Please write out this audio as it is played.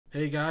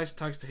Hey guys,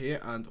 Tagster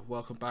here and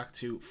welcome back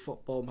to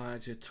Football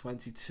Manager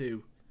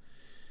 22.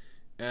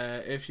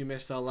 If you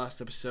missed our last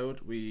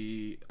episode,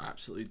 we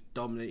absolutely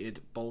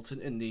dominated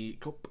Bolton in the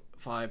Cup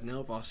 5-0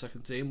 of our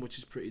second team, which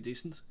is pretty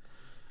decent.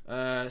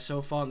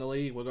 So far in the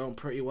league, we're going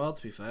pretty well,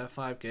 to be fair.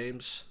 5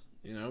 games,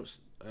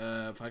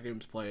 5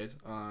 games played,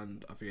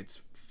 and I think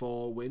it's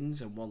 4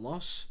 wins and 1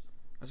 loss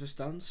as it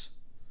stands.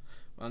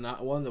 And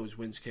that one of those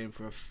wins came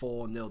for a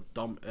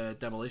 4-0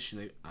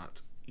 demolition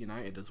at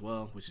United as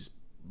well, which is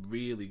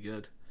really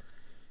good.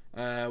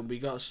 We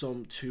got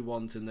some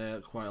 2-1s in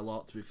there quite a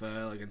lot, to be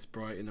fair, against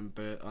Brighton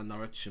and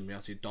Norwich, and we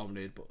actually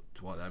dominated, but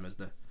it's one of them,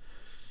 isn't it?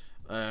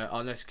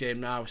 Our next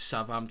game now is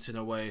Southampton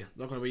away.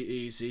 Not going to be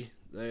easy.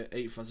 They're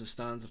 8th as it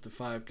stands after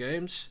 5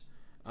 games,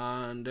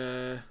 and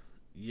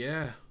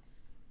yeah,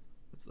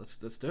 let's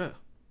do it.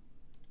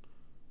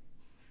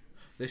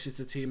 This is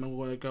the team I'm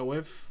going to go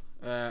with.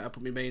 I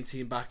put my main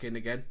team back in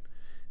again.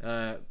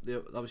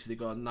 Obviously they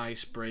got a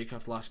nice break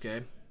after last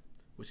game,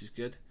 which is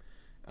good.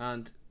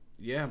 And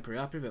yeah, I'm pretty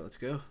happy with it. Let's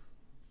go.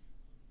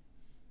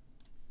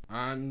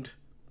 And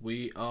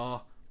we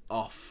are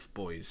off,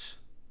 boys.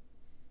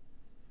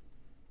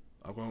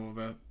 I'm going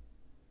with a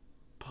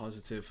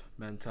positive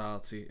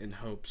mentality in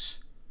hopes,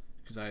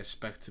 because I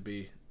expect to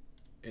be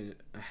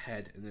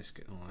ahead in this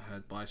game. Not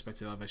ahead, but I expect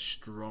to have a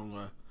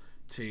stronger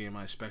team.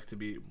 I expect to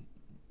be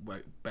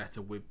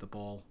better with the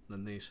ball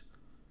than these.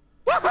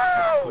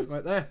 Point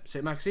right there.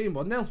 St. Maxime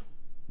 1-0.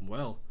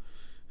 Well,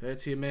 her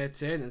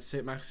teammate in, and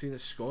St. Maxime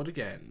has scored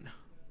again.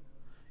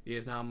 He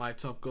is now my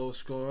top goal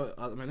scorer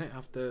at the minute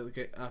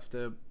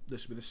after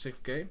this will be the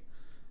 6th game.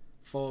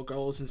 4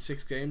 goals in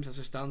 6 games as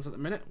it stands at the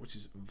minute, which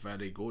is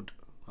very good.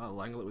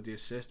 I'll angle it with the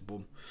assist.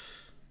 Boom.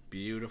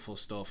 Beautiful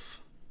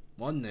stuff.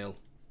 1-0.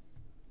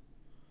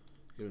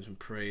 Give him some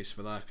praise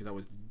for that, because that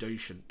was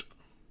decent.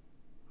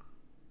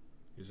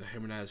 Here's a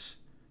Jimenez.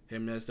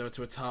 Jimenez there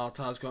to a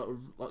Tartar's got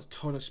a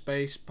ton of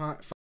space.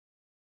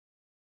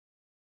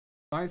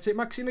 Find St.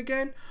 Maxime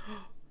again.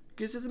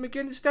 Gives it to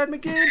McGinn instead.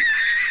 McGinn.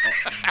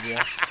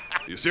 What?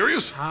 Are you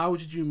serious? How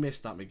did you miss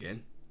that, McGinn?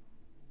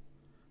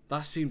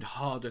 That seemed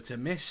harder to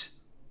miss.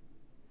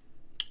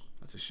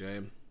 That's a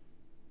shame.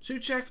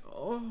 SOUCEK.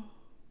 Oh.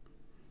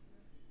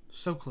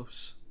 So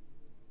close.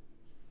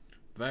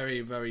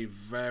 Very, very,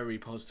 very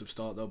positive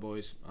start though,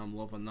 boys. I'm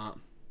loving that.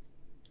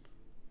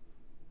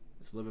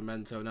 It's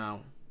Livramento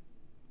now.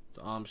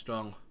 To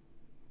Armstrong.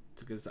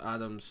 To gives to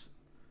Adams.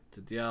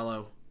 To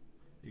Diallo.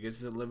 He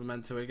gives it to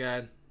Livramento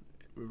again.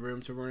 With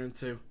room to run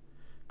into.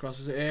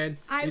 Crosses it in.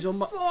 He's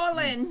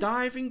fallen.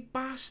 Diving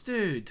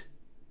bastard.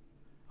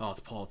 Oh,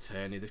 it's Paul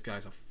Turney. This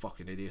guy's a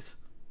fucking idiot.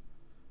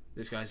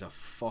 This guy's a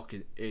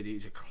fucking idiot.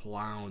 He's a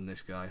clown,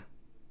 this guy.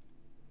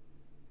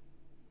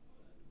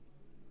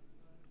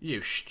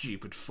 You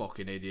stupid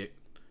fucking idiot.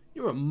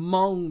 You're a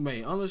mong,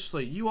 mate.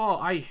 Honestly, you are.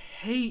 I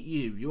hate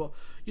you.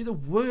 You're the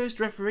worst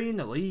referee in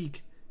the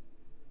league.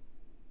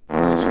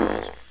 This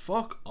guy's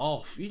fuck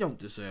off. You don't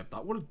deserve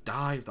that. What a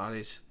dive that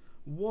is.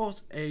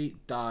 What a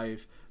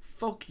dive.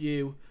 Fuck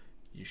you,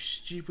 you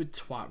stupid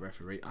twat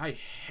referee. I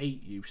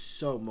hate you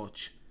so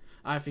much.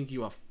 I think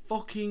you are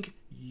fucking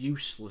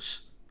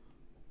useless.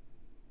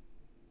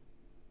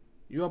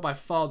 You are by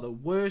far the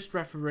worst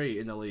referee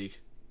in the league.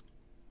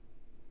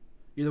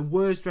 You're the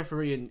worst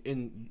referee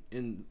in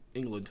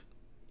England.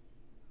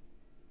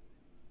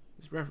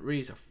 This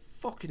referee is a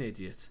fucking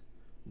idiot.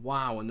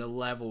 Wow, and the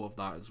level of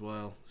that as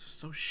well.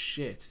 So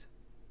shit.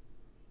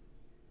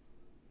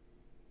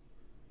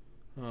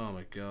 Oh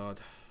my god.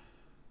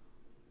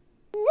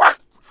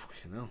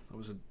 Fucking hell, that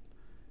was an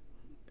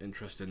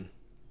interesting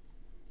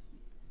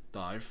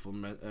dive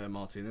from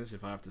Martinez,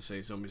 if I have to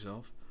say so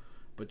myself.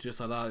 But just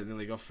like that, he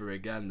nearly got through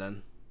again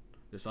then.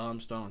 This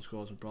Armstrong and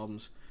causing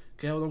problems.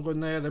 Okay, well, I'm going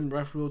there, then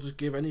referee will just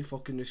give any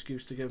fucking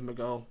excuse to give him a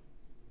goal.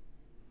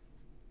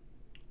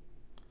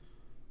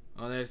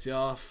 And there's the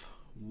off.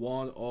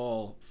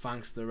 1-1,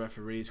 thanks to the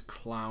referee's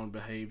clown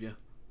behaviour.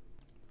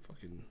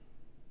 Fucking...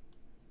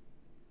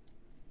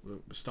 We're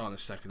starting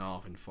the second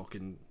half in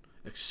fucking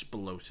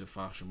explosive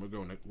fashion. We're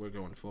going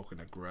fucking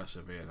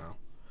aggressive here now.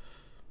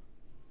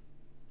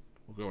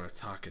 We're going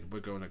attacking. We're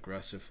going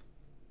aggressive.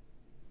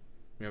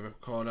 We have a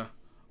corner.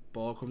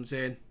 Ball comes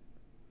in.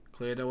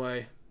 Cleared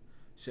away.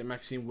 St.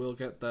 Maxime will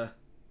get there.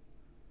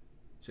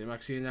 St.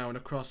 Maxime now in a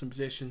crossing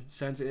position.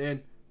 Sends it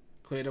in.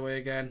 Cleared away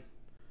again.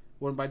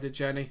 Won by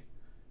DeGeni.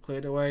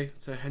 Cleared away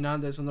to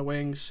Hernandez on the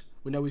wings.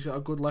 We know he's got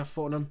a good left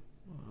foot on him.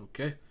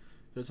 Okay.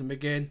 Goes to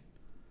McGinn.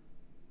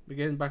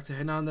 McGinn back to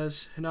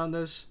Hernandez.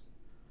 Hernandez.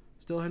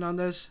 Still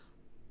Hernandez.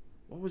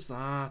 What was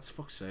that?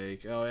 Fuck's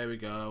sake. Oh, here we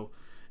go.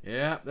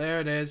 Yep, there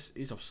it is.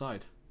 He's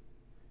offside.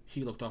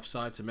 He looked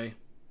offside to me.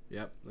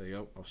 Yep, there you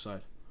go.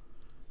 Offside.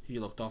 He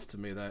looked off to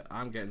me there.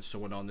 I'm getting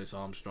someone on this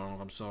Armstrong.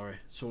 I'm sorry.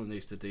 Someone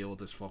needs to deal with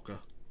this fucker.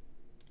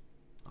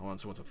 I want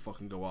someone to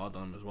fucking go hard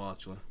on him as well,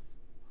 actually.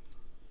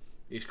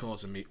 He's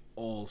causing me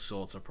all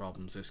sorts of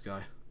problems, this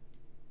guy.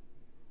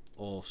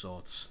 All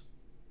sorts.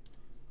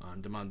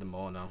 I'm demanding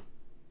more now.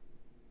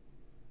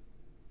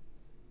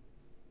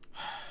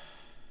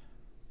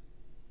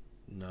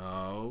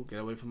 No, get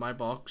away from my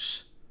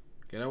box.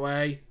 Get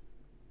away.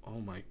 Oh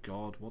my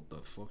god, what the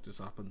fuck just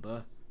happened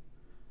there?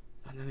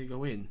 And then they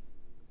go in.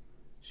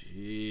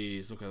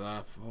 Jeez, look at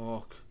that.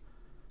 Fuck.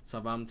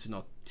 Southampton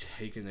not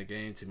taking the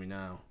game to me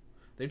now.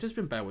 They've just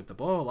been better with the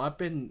ball. I've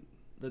been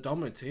the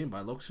dominant team by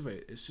the looks of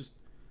it. It's just,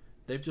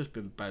 they've just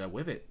been better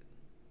with it.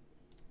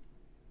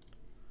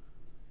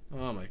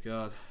 Oh my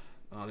god.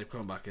 Oh, they've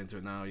come back into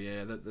it now.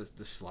 Yeah, they're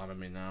slamming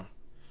me now.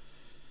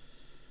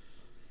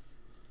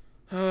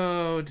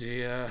 Oh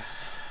dear.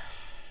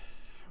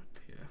 Oh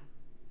dear.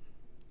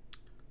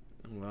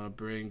 I'm gonna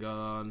bring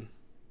on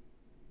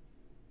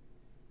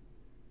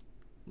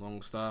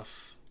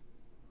Longstaff.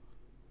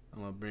 I'm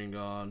gonna bring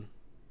on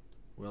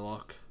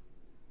Willock.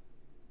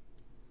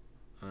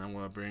 And I'm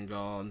gonna bring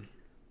on.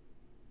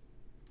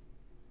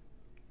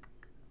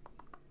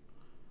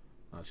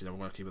 Actually, I'm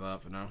gonna keep it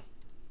that for now.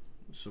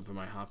 Something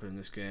might happen in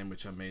this game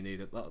which I may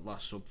need at that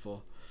last sub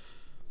for.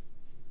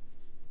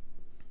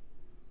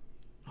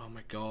 Oh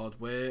my god,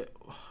 you're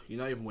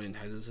not even winning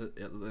headers at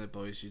the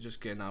boys, you're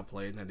just getting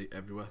outplayed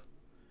everywhere.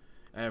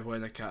 Everywhere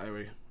in the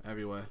category,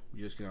 everywhere,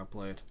 you're just getting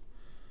outplayed.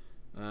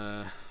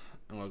 I'm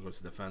gonna go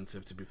to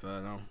defensive to be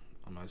fair now.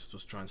 I might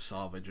just try and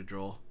salvage a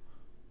draw.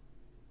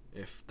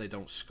 If they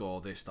don't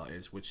score this, that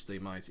is, which they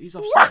might. He's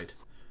offside.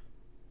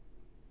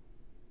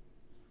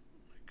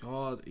 Oh my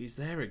god, he's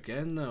there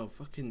again though,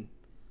 fucking...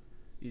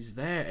 He's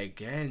there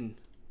again.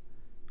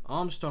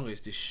 Armstrong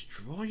is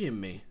destroying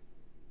me.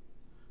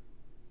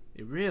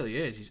 It really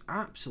is. He's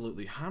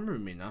absolutely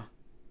hammering me now.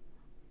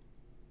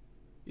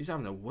 He's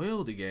having a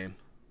worldy game.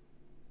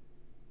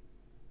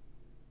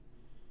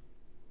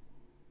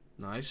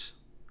 Nice.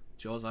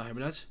 Jose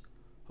Jimenez.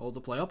 Hold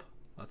the play up.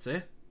 That's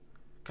it.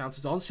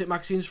 Counters on. Sit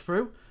Maxine's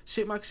through.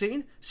 Sit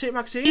Maxine. Sit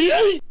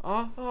Maxine.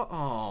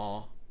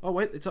 Oh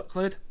wait, it's up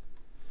cleared.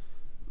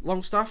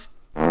 Longstaff.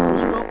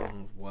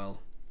 Oh,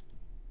 well.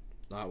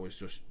 That was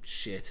just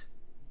shit.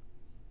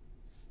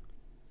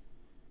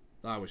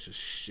 That was just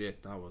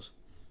shit, that was.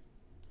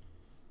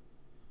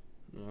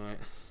 Alright.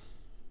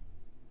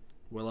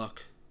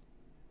 Willock.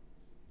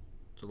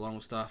 To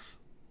Longstaff.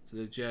 To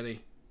the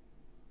Jenny.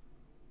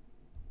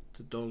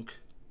 To Dunk.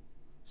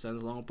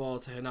 Sends a long ball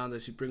to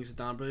Hernandez, who brings it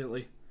down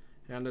brilliantly.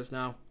 Hernandez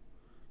now.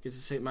 Gets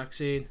to St.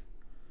 Maxine.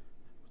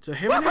 To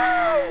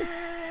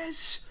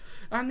Jimenez!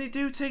 And they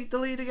do take the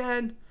lead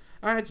again.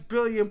 And it's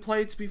brilliant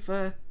play, to be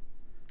fair.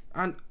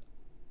 And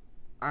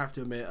I have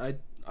to admit,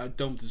 I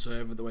don't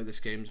deserve it the way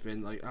this game's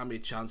been. Like, how many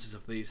chances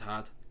have these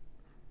had?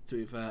 To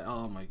be fair,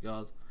 oh my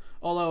god.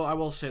 Although, I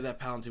will say their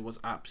penalty was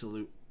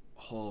absolute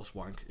horse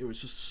wank. It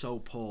was just so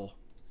poor.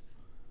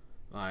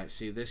 Right,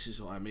 see, this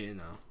is what I mean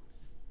now.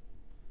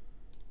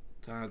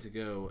 Time to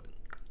go.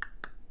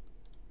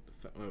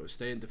 We're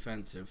staying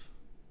defensive.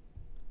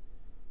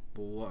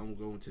 But what I'm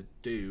going to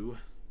do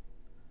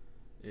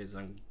is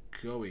I'm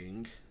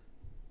going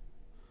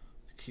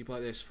to keep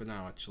like this for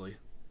now, actually.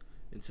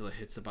 Until it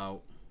hits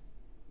about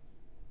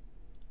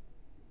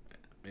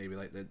maybe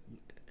like the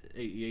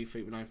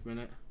 88th, 89th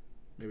minute,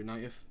 maybe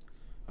 90th.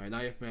 Alright,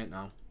 90th minute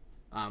now.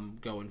 I'm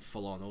going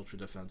full on ultra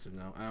defensive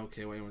now. I don't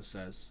care what anyone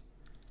says.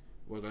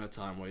 We're going to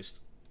time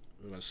waste.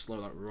 We're going to slow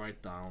that right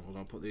down. We're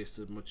going to put these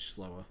to much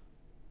slower.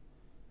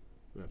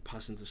 We're going to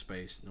pass into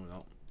space. No, we're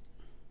not.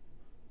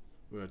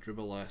 We're going to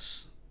dribble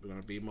less. We're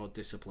going to be more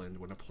disciplined.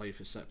 We're going to play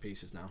for set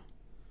pieces now.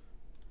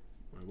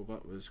 We're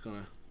just going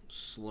to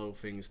slow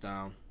things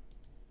down.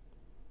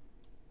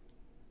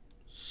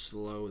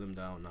 Slow them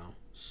down now.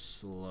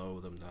 Slow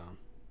them down.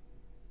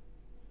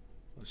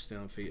 Let's stay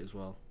on feet as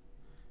well.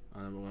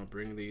 And then we're going to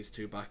bring these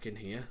two back in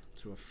here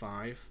to a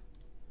 5.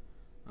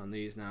 And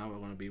these now are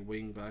going to be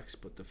wing backs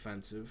but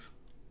defensive.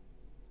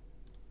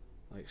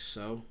 Like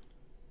so.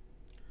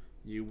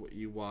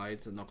 You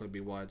wides are not going to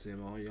be wides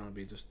anymore. You're going to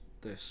be just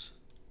this.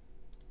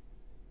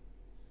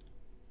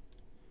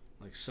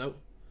 Like so.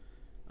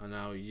 And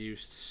now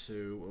used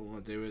to, what I'm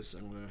going to do is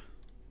I'm going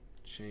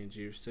to change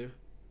used to.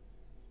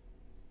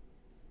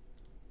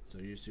 So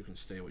used to can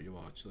stay what you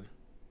are actually.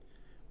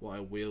 What I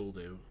will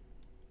do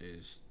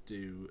is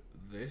do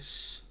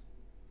this,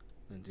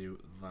 then do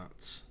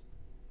that.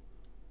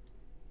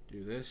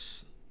 Do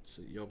this,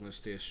 so you're going to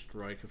stay a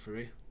striker for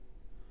me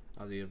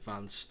as the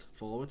advanced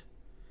forward,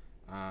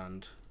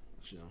 and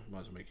actually no,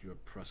 might as well make you a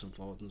pressing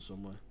forward in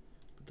somewhere,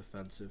 but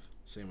defensive.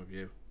 Same with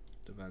you,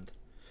 defend.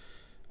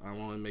 I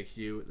want to make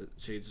you the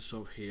change the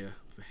sub here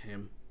for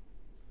him,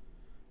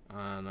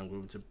 and I'm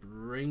going to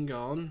bring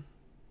on.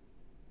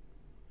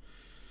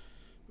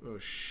 Oh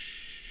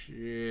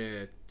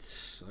shit!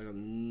 I got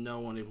no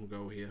one who can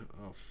go here.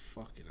 Oh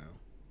fucking hell!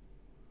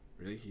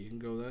 Really? He can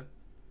go there?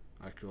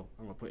 Alright, cool.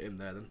 I'm gonna put him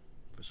there then.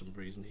 For some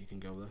reason, he can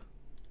go there.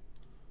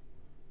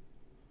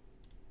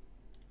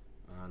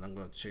 And I'm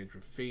gonna change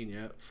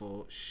Rafinha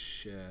for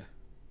Share.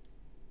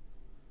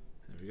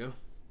 There we go.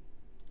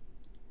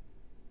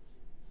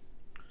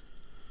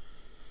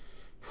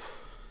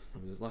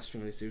 And the last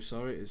thing I need to do,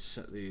 sorry, is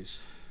set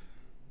these.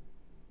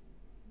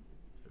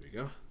 There we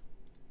go.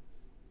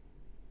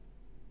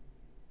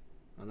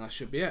 And that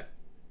should be it.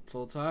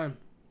 Full time.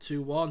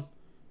 2-1.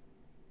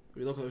 If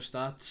you look at the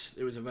stats,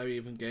 it was a very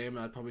even game.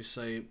 I'd probably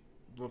say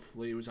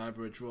roughly it was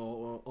either a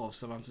draw or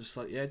Southampton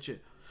slightly edge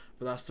it.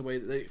 But that's the way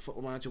that the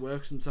football manager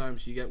works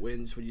sometimes. You get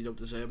wins when you don't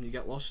deserve them, you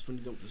get losses when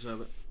you don't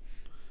deserve it.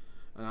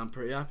 And I'm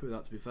pretty happy with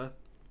that, to be fair.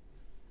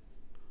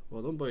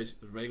 Well done, boys.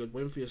 It was a very good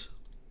win for you.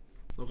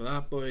 Look at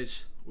that,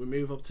 boys. We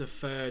move up to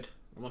third.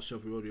 I'm not sure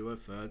if we already were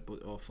third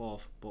or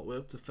fourth, but we're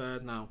up to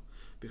third now.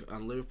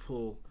 And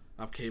Liverpool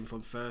have came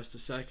from first to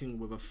second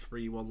with a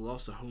 3-1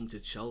 loss at home to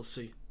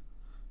Chelsea.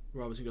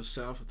 Robertson got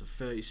set off after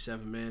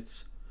 37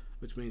 minutes,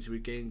 which means we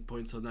gained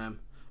points on them,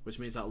 which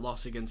means that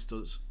loss against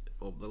us,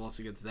 or the loss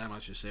against them I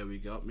should say we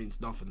got, means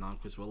nothing now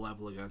because we're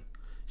level again.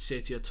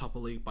 City are top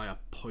of league by a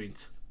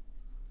point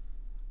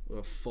with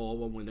a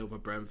 4-1 win over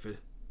Brentford.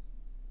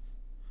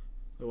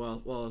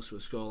 Well, what else were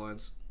the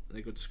scorelines?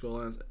 Any good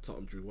scorelines?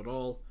 Tottenham drew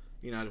 1-1.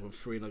 United won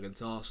 3-0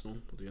 against Arsenal.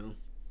 What do you know?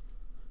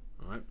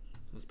 Alright,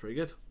 that's pretty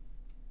good.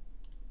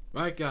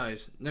 Right,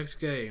 guys, next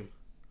game.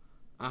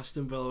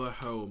 Aston Villa at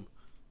home.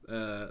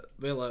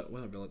 Villa,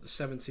 the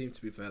 17th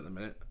to be fair at the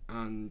minute,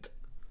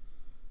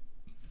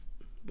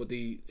 but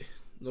the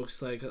looks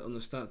like on the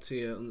stats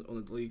here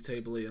on the league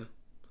table here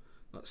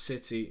that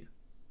City,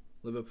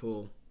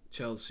 Liverpool,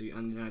 Chelsea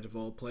and United have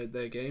all played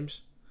their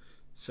games,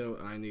 so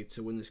I need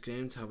to win this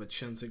game to have a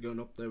chance of going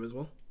up there as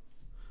well.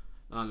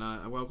 And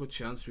I've got a good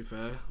chance to be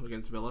fair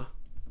against Villa,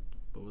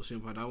 but we'll soon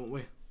find out, won't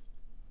we?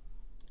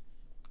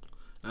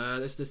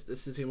 This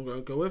is the team I'm going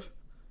to go with.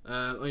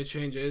 Only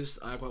change is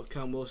I've got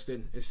Cam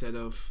Wilson instead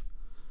of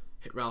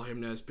Raul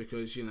Jimenez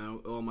because, you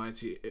know,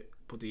 Almighty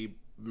put the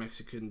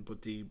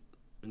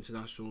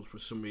internationals for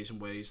some reason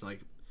where he's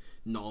like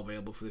not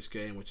available for this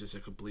game, which is a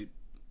complete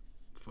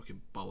fucking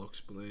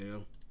bollocks, but there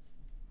you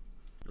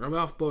go. Right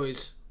off,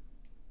 boys.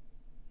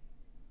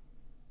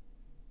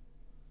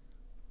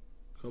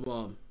 Come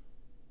on.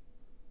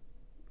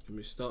 Can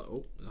we start?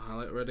 Oh, the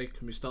highlight already.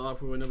 Can we start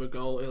off with another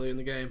goal early in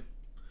the game?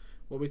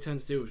 What we tend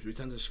to do is we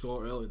tend to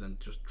score early, then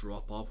just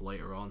drop off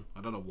later on.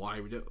 I don't know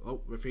why we do.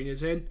 Oh,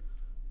 Rafinha's in.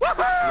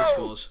 And he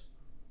scores.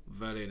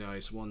 Very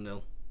nice.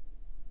 1-0.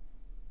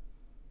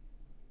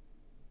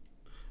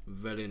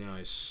 Very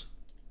nice.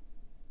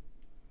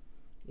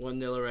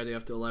 1-0 already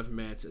after 11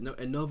 minutes.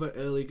 Another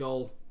early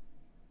goal.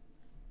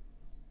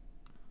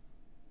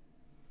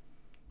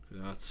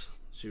 That's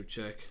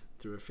SOUCEK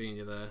to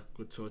Rafinha there.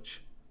 Good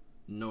touch.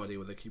 No idea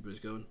where the keeper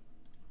is going.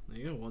 There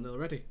you go. 1-0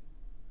 already.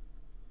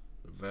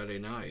 Very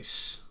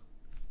nice.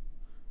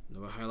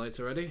 Another highlight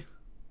already.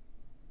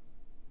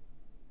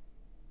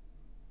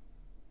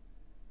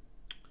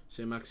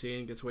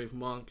 Saint-Maxime gets away from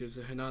one, gives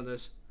to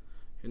Hernandez.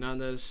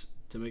 Hernandez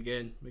to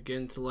McGinn.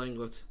 McGinn to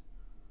Lenglet.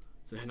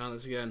 To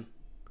Hernandez again.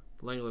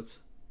 Lenglet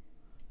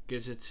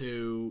gives it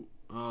to...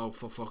 Oh,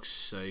 for fuck's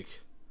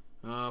sake.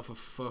 Oh, for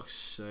fuck's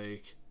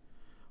sake.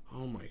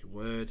 Oh my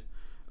word.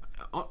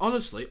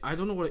 Honestly, I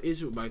don't know what it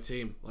is with my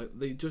team. Like,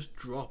 they just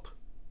drop.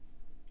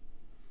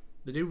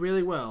 They do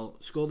really well,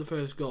 score the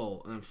first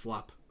goal, and then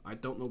flap. I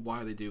don't know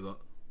why they do that.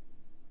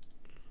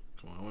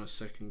 Come on, I want a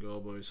second goal,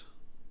 boys.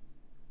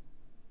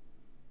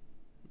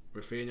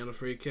 Rafinha on a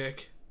free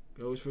kick.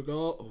 Goes for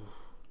goal. Oh.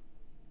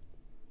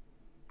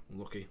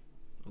 Unlucky.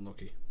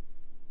 Unlucky.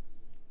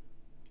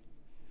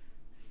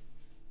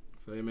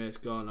 30 minutes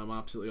gone. I'm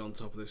absolutely on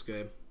top of this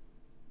game.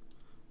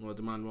 I'm going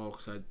to demand more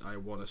because I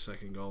want a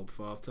second goal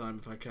before half time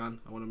if I can.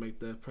 I want to make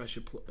the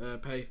pressure pay. I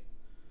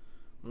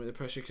want to make the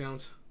pressure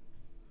count.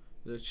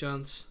 There's a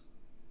chance.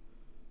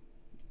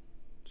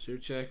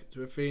 SOUCEK to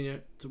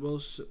Rafinha to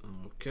Wilson.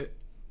 Okay.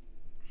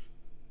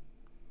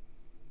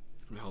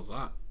 What the hell's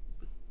that?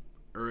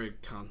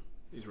 Khan.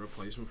 He's a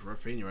replacement for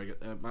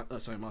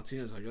Rafinha. Sorry,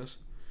 Martinez, I guess.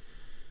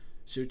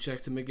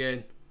 SOUCEK to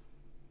McGinn.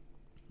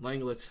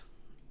 Lenglet.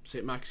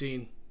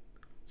 Saint-Maxime.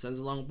 Sends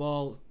a long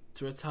ball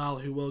to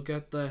Atal, who will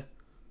get there.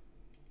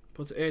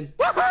 Puts it in.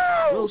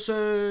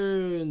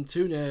 Wilson!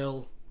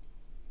 2-0.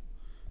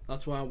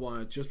 That's what I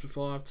wanted just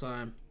before half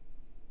time.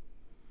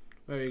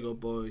 Very good,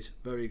 boys.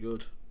 Very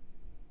good.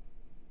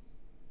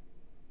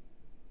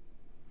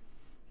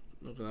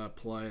 Look at that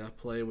play. That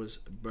play was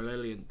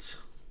brilliant.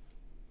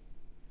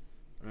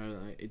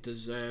 It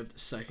deserved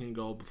second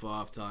goal before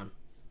half time.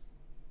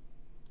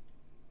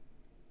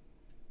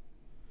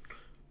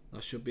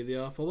 That should be the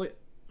half, probably.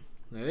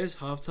 There it is.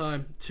 Half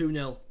time. 2-0.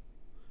 And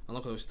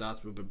look at those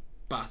stats. We've been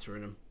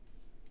battering them.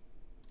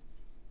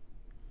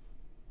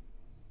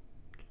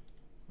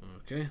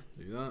 Okay,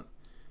 do that.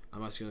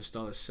 I'm actually going to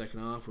start the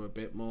second half with a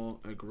bit more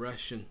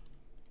aggression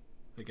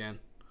again,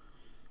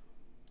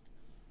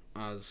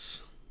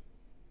 as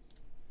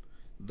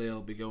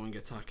they'll be going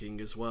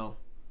attacking as well.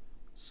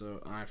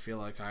 So I feel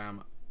like I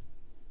am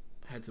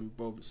heads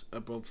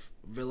above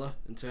Villa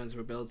in terms of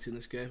ability in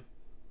this game.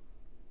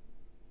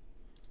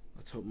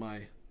 Let's hope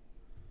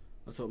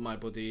my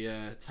buddy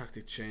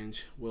tactic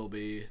change will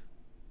be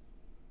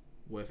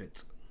worth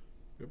it.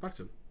 Go back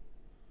to him.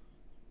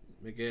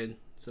 McGinn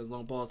sends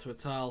long ball to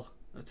Atal.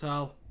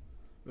 Atal.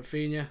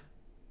 Rafinha.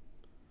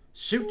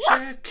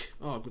 SOUCEK!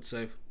 Oh, good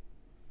save.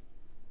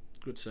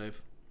 Good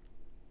save.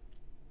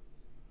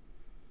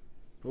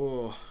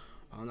 Oh,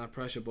 on that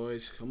pressure,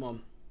 boys. Come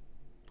on.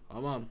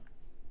 Come on.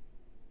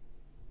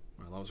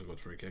 Well, that was a good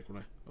free kick,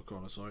 wasn't it? Oh,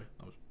 corner, sorry.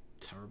 That was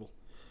terrible.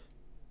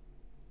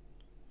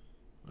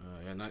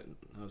 Yeah, that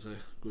was a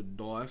good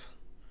dive.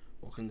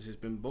 Watkins has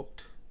been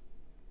booked.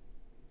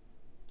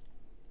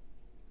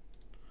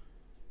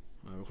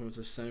 Right, we're coming to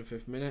the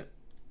 75th minute.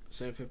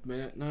 75th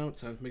minute now.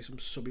 Time to make some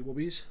subby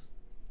wubbies.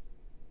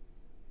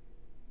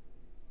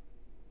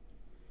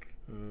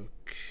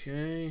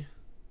 Okay.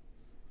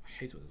 I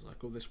hate what it's like.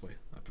 Go this way.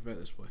 I prefer it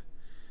this way.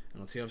 I'm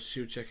going to take off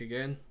SOUCEK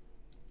again.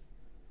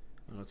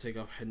 I'm going to take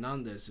off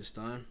Hernandez this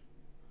time.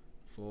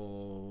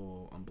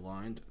 For... I'm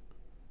blind.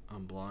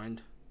 I'm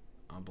blind.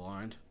 I'm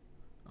blind.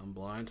 I'm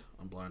blind.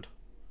 I'm blind.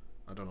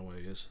 I don't know where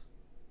he is.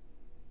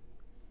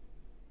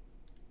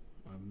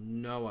 I have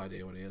no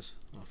idea what he is.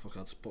 Oh fuck,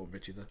 I'll just put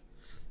Richie there.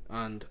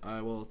 And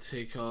I will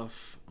take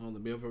off on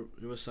the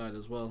other side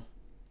as well.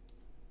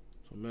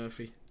 So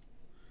Murphy.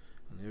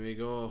 And here we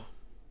go.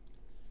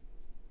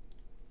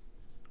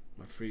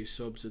 My 3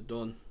 subs are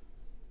done.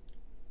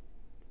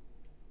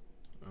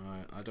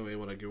 Alright, I don't really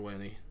want to give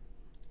away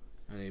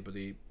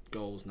anybody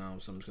goals now,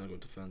 so I'm just going to go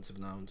defensive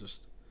now and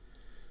just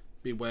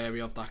be wary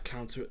of that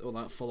counter or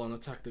that full on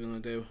attack they're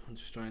going to do and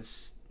just try and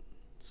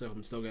so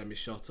I'm still getting my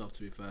shots off,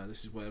 to be fair.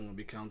 This is where I'm going to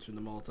be countering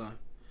them all the time.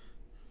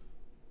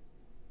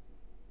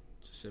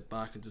 Just sit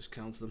back and just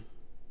counter them.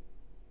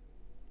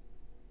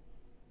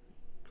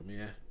 Come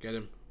here, get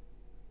him.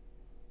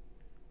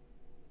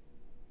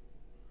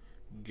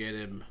 Get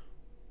him.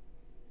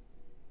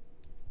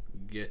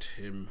 Get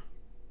him.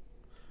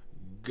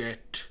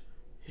 Get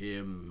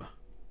him.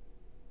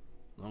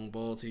 Long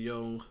ball to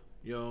Young.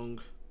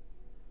 Young.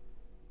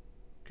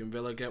 Can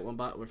Villa get one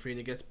back?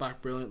 Rafinha gets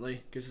back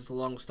brilliantly. Gives it to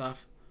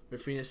Longstaff.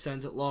 Rafinha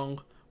sends it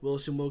long.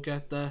 Wilson will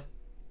get there.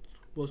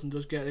 Wilson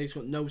does get there. He's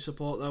got no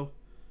support though.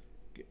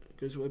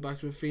 Goes way back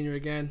to Rafinha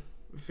again.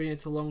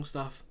 Rafinha to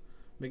Longstaff.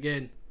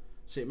 McGinn.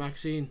 St.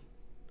 Maxine.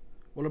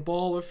 What a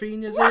ball.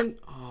 Rafinha's in.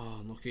 Oh,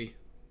 unlucky.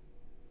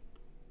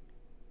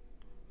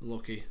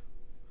 Unlucky.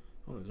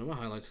 Oh, there's another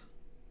highlight.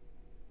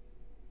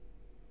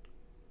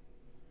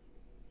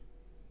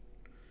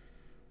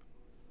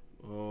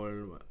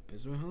 Or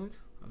is there a highlight?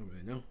 I don't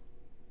really know.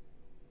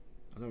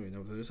 I don't really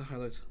know if there is a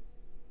highlight.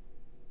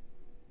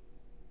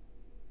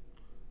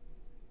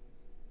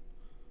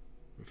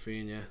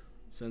 Rafinha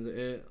sends it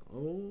here.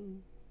 Oh,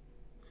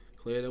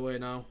 cleared away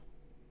now.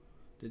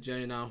 To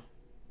Jenny now.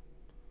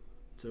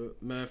 To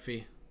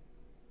Murphy.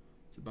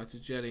 To back to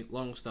Jenny.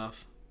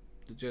 Longstaff.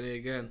 To Jenny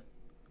again.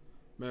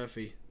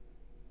 Murphy.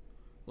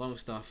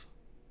 Longstaff.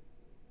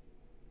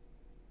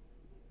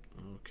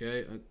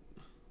 Okay,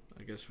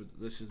 I guess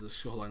this is the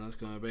scoreline that's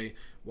going to be.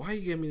 Why are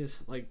you giving me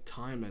this like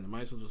time then? I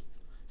might as well just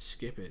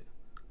skip it.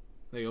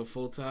 There you go,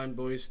 full time,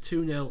 boys.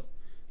 2-0.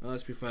 Now,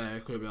 let's be fair,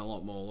 it could have been a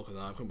lot more. Look at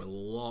that. It could have been a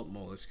lot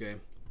more this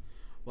game.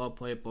 Well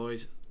played,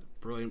 boys.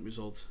 Brilliant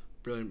result.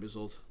 Brilliant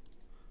result.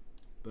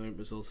 Brilliant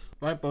result.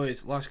 Right,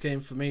 boys. Last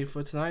game for me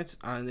for tonight.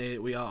 And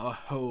we are at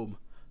home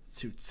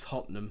to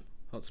Tottenham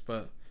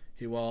Hotspur,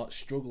 who are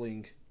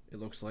struggling, it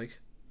looks like.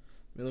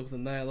 We look at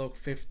them there. Look,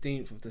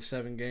 15th of the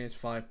 7 games,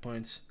 5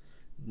 points.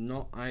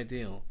 Not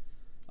ideal.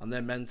 And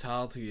their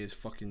mentality is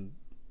fucking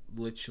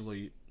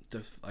literally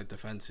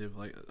defensive.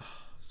 Like,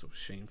 so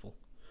shameful.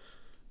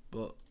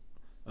 But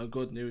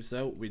good news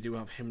though, we do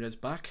have Jimenez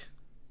back,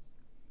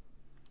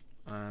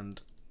 and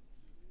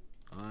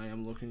I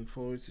am looking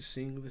forward to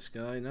seeing this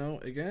guy now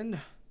again.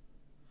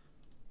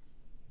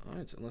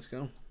 Alright, let's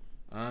go.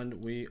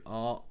 And we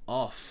are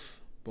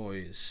off,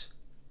 boys.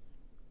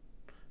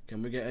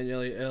 Can we get an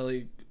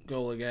early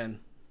goal again?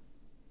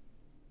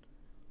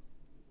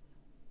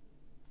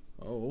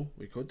 Oh,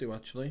 we could do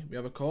actually. We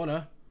have a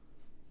corner.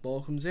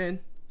 Ball comes in.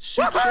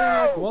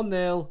 SOUCEK!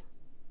 1-0.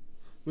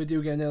 We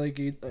do get an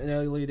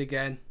early lead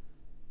again.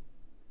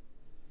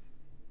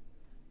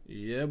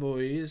 Yeah,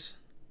 boys.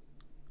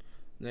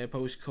 Near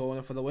post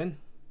corner for the win.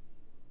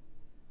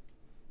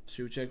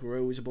 SOUCEK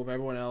rose above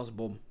everyone else.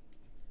 Boom.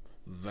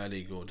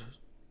 Very good.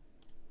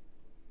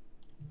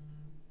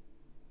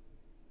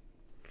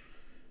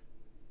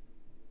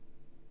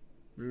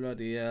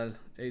 Bloody hell.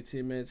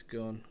 18 minutes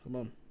gone. Come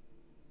on.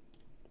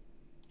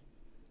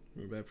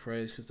 We better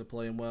praise because they're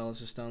playing well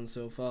as it stands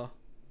so far.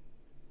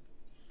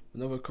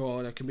 Another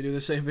corner. Can we do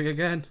the same thing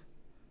again?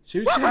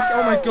 SOUCEK!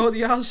 Oh my god,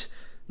 he has!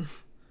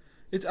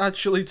 It's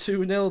actually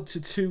 2-0 to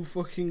 2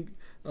 fucking...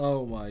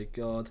 Oh my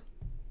god.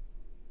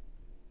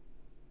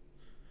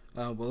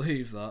 I don't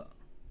believe that.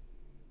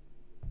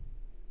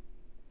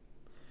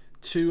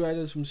 2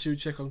 headers from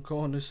SOUCEK on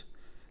corners.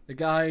 The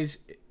guy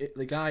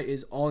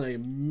is on a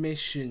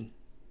mission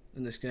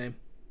in this game.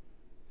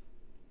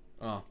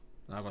 Oh,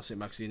 now I've got St.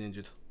 Maxine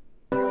injured.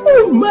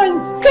 Oh my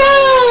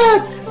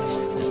god!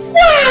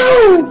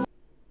 Wow!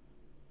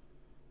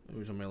 It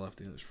was on my left, I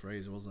think it was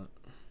Fraser, wasn't it?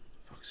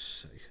 Fuck's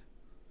sake.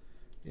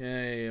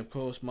 Yay, of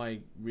course my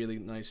really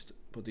nice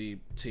buddy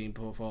team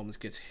performance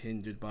gets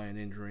hindered by an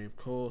injury. Of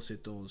course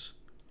it does.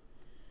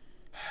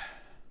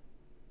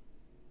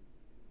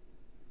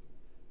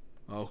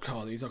 Oh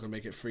god, he's not going to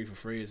make it 3 for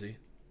 3, is he?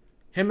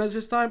 Him as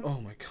this time? Oh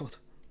my god.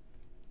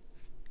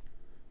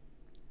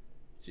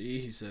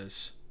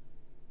 Jesus.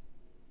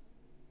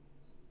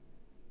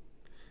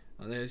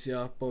 And there's the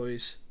Ark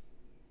boys.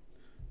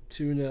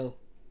 2-0.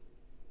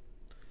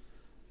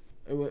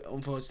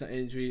 Unfortunate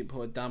injury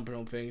put a damper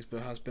on things, but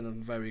it has been a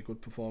very good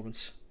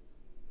performance.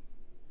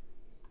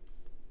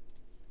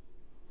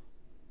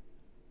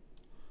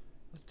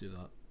 Let's do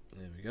that.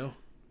 There we go.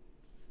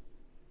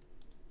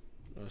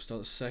 I'll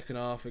start the second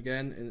half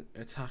again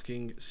in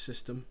attacking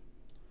system,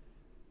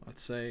 I'd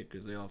say,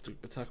 because they'll have to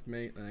attack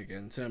me. Then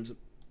again, in terms of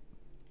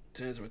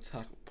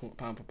attack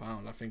pound for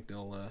pound, I think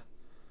they'll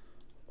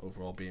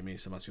overall beat me.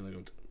 So I'm actually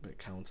going to go a bit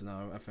counter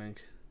now, I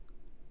think.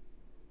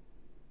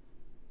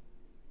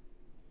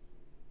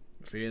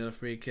 Rafinha,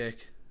 free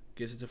kick,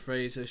 gives it to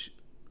Fraser,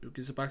 who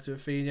gives it back to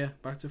Rafinha,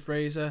 back to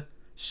Fraser.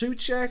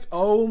 SOUCEK,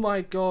 oh my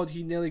god,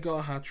 he nearly got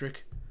a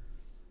hat-trick.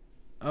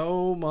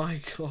 Oh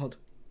my god.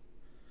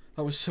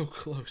 That was so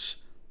close.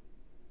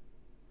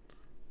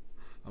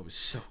 That was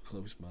so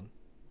close, man.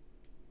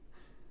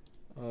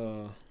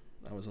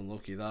 That was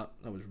unlucky, that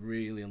was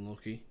really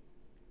unlucky.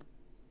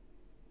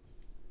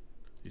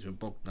 He's been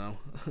bugged now.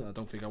 I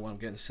don't think I want him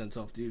getting sent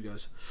off, do you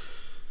guys?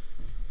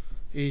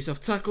 He's off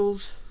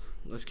tackles.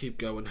 Let's keep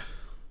going.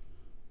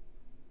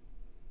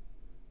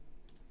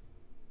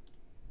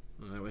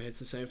 Alright, we're here to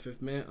the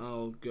 75th minute.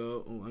 I'll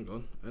go. Oh, hang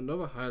on.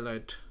 Another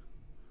highlight.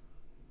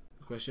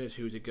 The question is,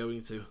 who's it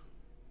going to?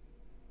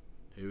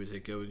 Who is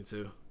it going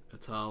to?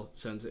 Atal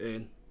sends it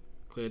in.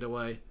 Cleared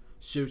away.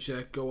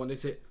 SOUCEK, go on,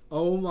 hit it.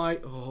 Oh my.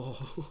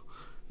 Oh,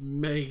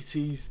 mate,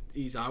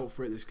 he's out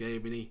for it this game,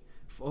 isn't he?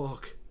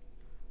 Fuck.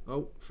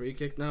 Oh, free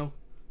kick now.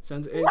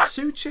 Sends it in.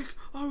 SOUCEK.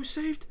 Oh,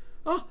 saved.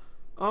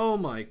 Oh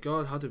my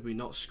god, how did we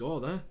not score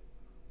there?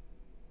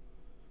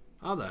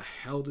 How the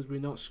hell did we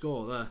not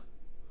score there?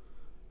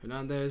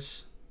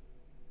 Hernandez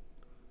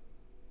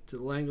to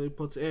Langley,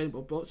 puts it in,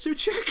 but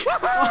SOUCEK!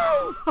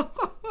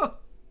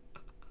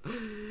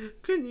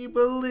 Can you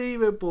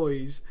believe it,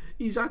 boys?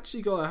 He's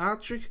actually got a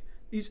hat-trick.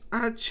 He's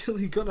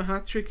actually got a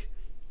hat-trick.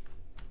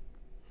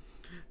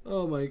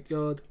 Oh my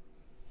god.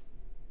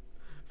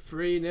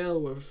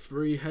 3-0 with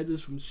 3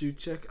 headers from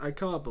SOUCEK. I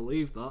can't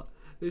believe that.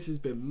 This has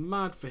been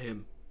mad for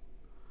him.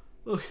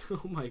 Look,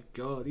 oh my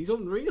god, he's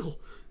unreal.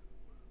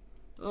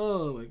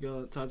 Oh my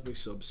god, time to make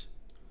subs.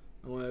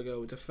 I'm going to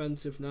go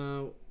defensive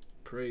now.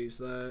 Praise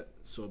there,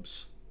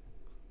 subs.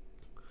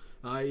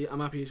 I'm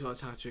happy he's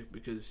got a hat-trick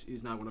because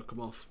he's now going to come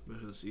off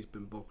because he's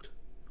been booked.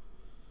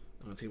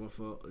 I'm going to take him off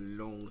for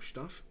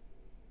Longstaff.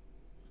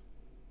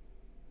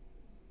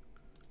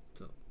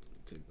 So,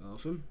 take that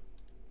off him.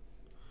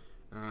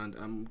 And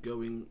I'm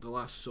going, the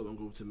last sub I'm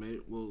going to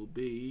make will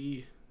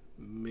be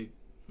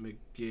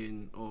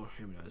McGinn or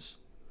Jimenez.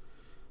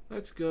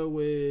 Let's go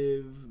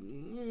with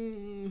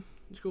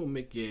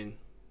McGinn.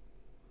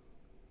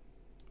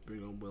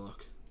 Bring on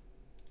Willock.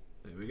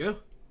 There we go.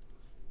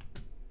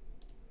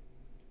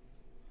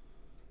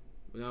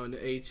 We're now in the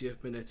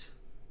 80th minute.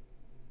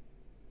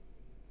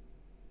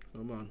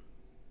 Come on.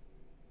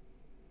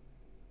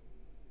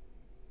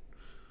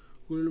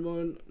 Come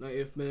on,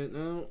 90th minute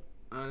now.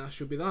 And that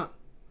should be that.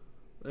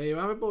 There you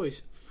have it,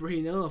 boys.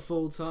 3-0 at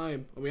full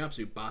time. And we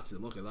absolutely battered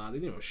him. Look at that. They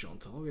didn't even have a shot on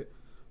target.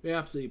 We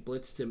absolutely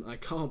blitzed him. I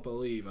can't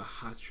believe a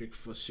hat-trick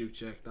for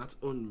SOUCEK. That's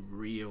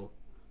unreal.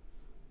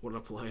 What a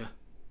player.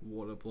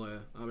 What a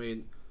player. I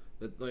mean,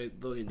 the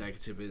only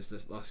negative is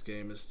this last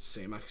game is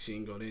St.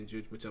 Maxine got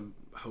injured, which I'm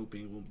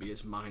hoping won't be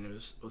as minor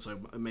as, also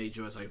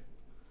major as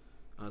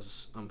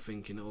I'm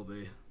thinking it'll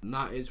be. And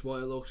that is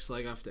what it looks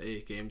like after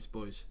 8 games,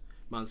 boys.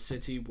 Man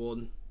City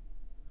won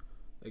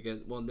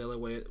against 1-0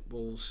 away at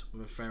Wolves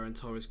with a Ferran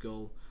Torres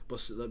goal.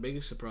 But the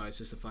biggest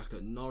surprise is the fact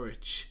that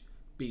Norwich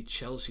beat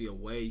Chelsea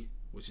away,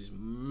 which is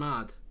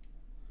mad.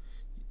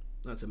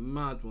 That's a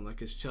mad one. That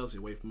gets Chelsea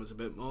away from us a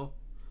bit more.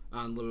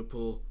 And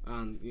Liverpool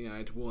and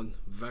United won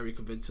very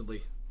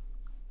convincingly.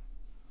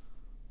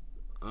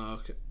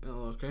 Okay,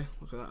 look at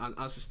that. And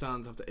as it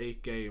stands after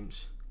 8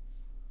 games,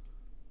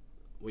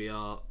 we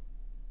are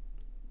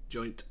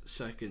joint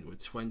second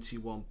with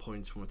 21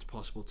 points from a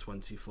possible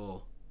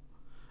 24.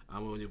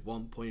 And we're only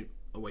 1 point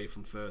away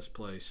from first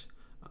place,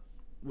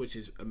 which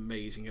is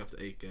amazing after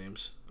 8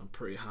 games. I'm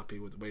pretty happy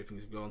with the way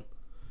things have gone.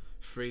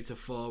 3 to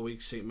 4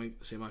 weeks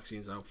St.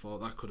 Maxine's out for.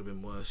 That could have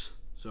been worse,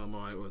 so I'm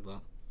alright with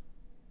that.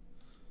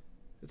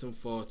 It's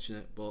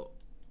unfortunate, but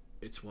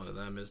it's one of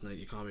them, isn't it?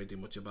 You can't really do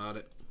much about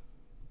it.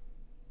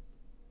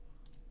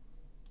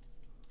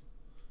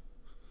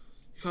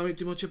 You can't really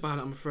do much about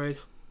it, I'm afraid.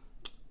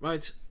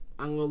 Right,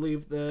 I'm going to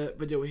leave the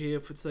video here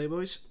for today,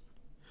 boys.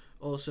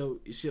 Also,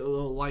 you see a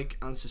little like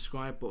and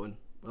subscribe button.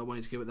 I want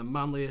you to give it the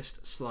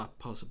manliest slap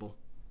possible.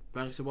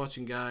 Thanks for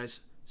watching,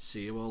 guys.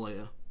 See you all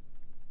later.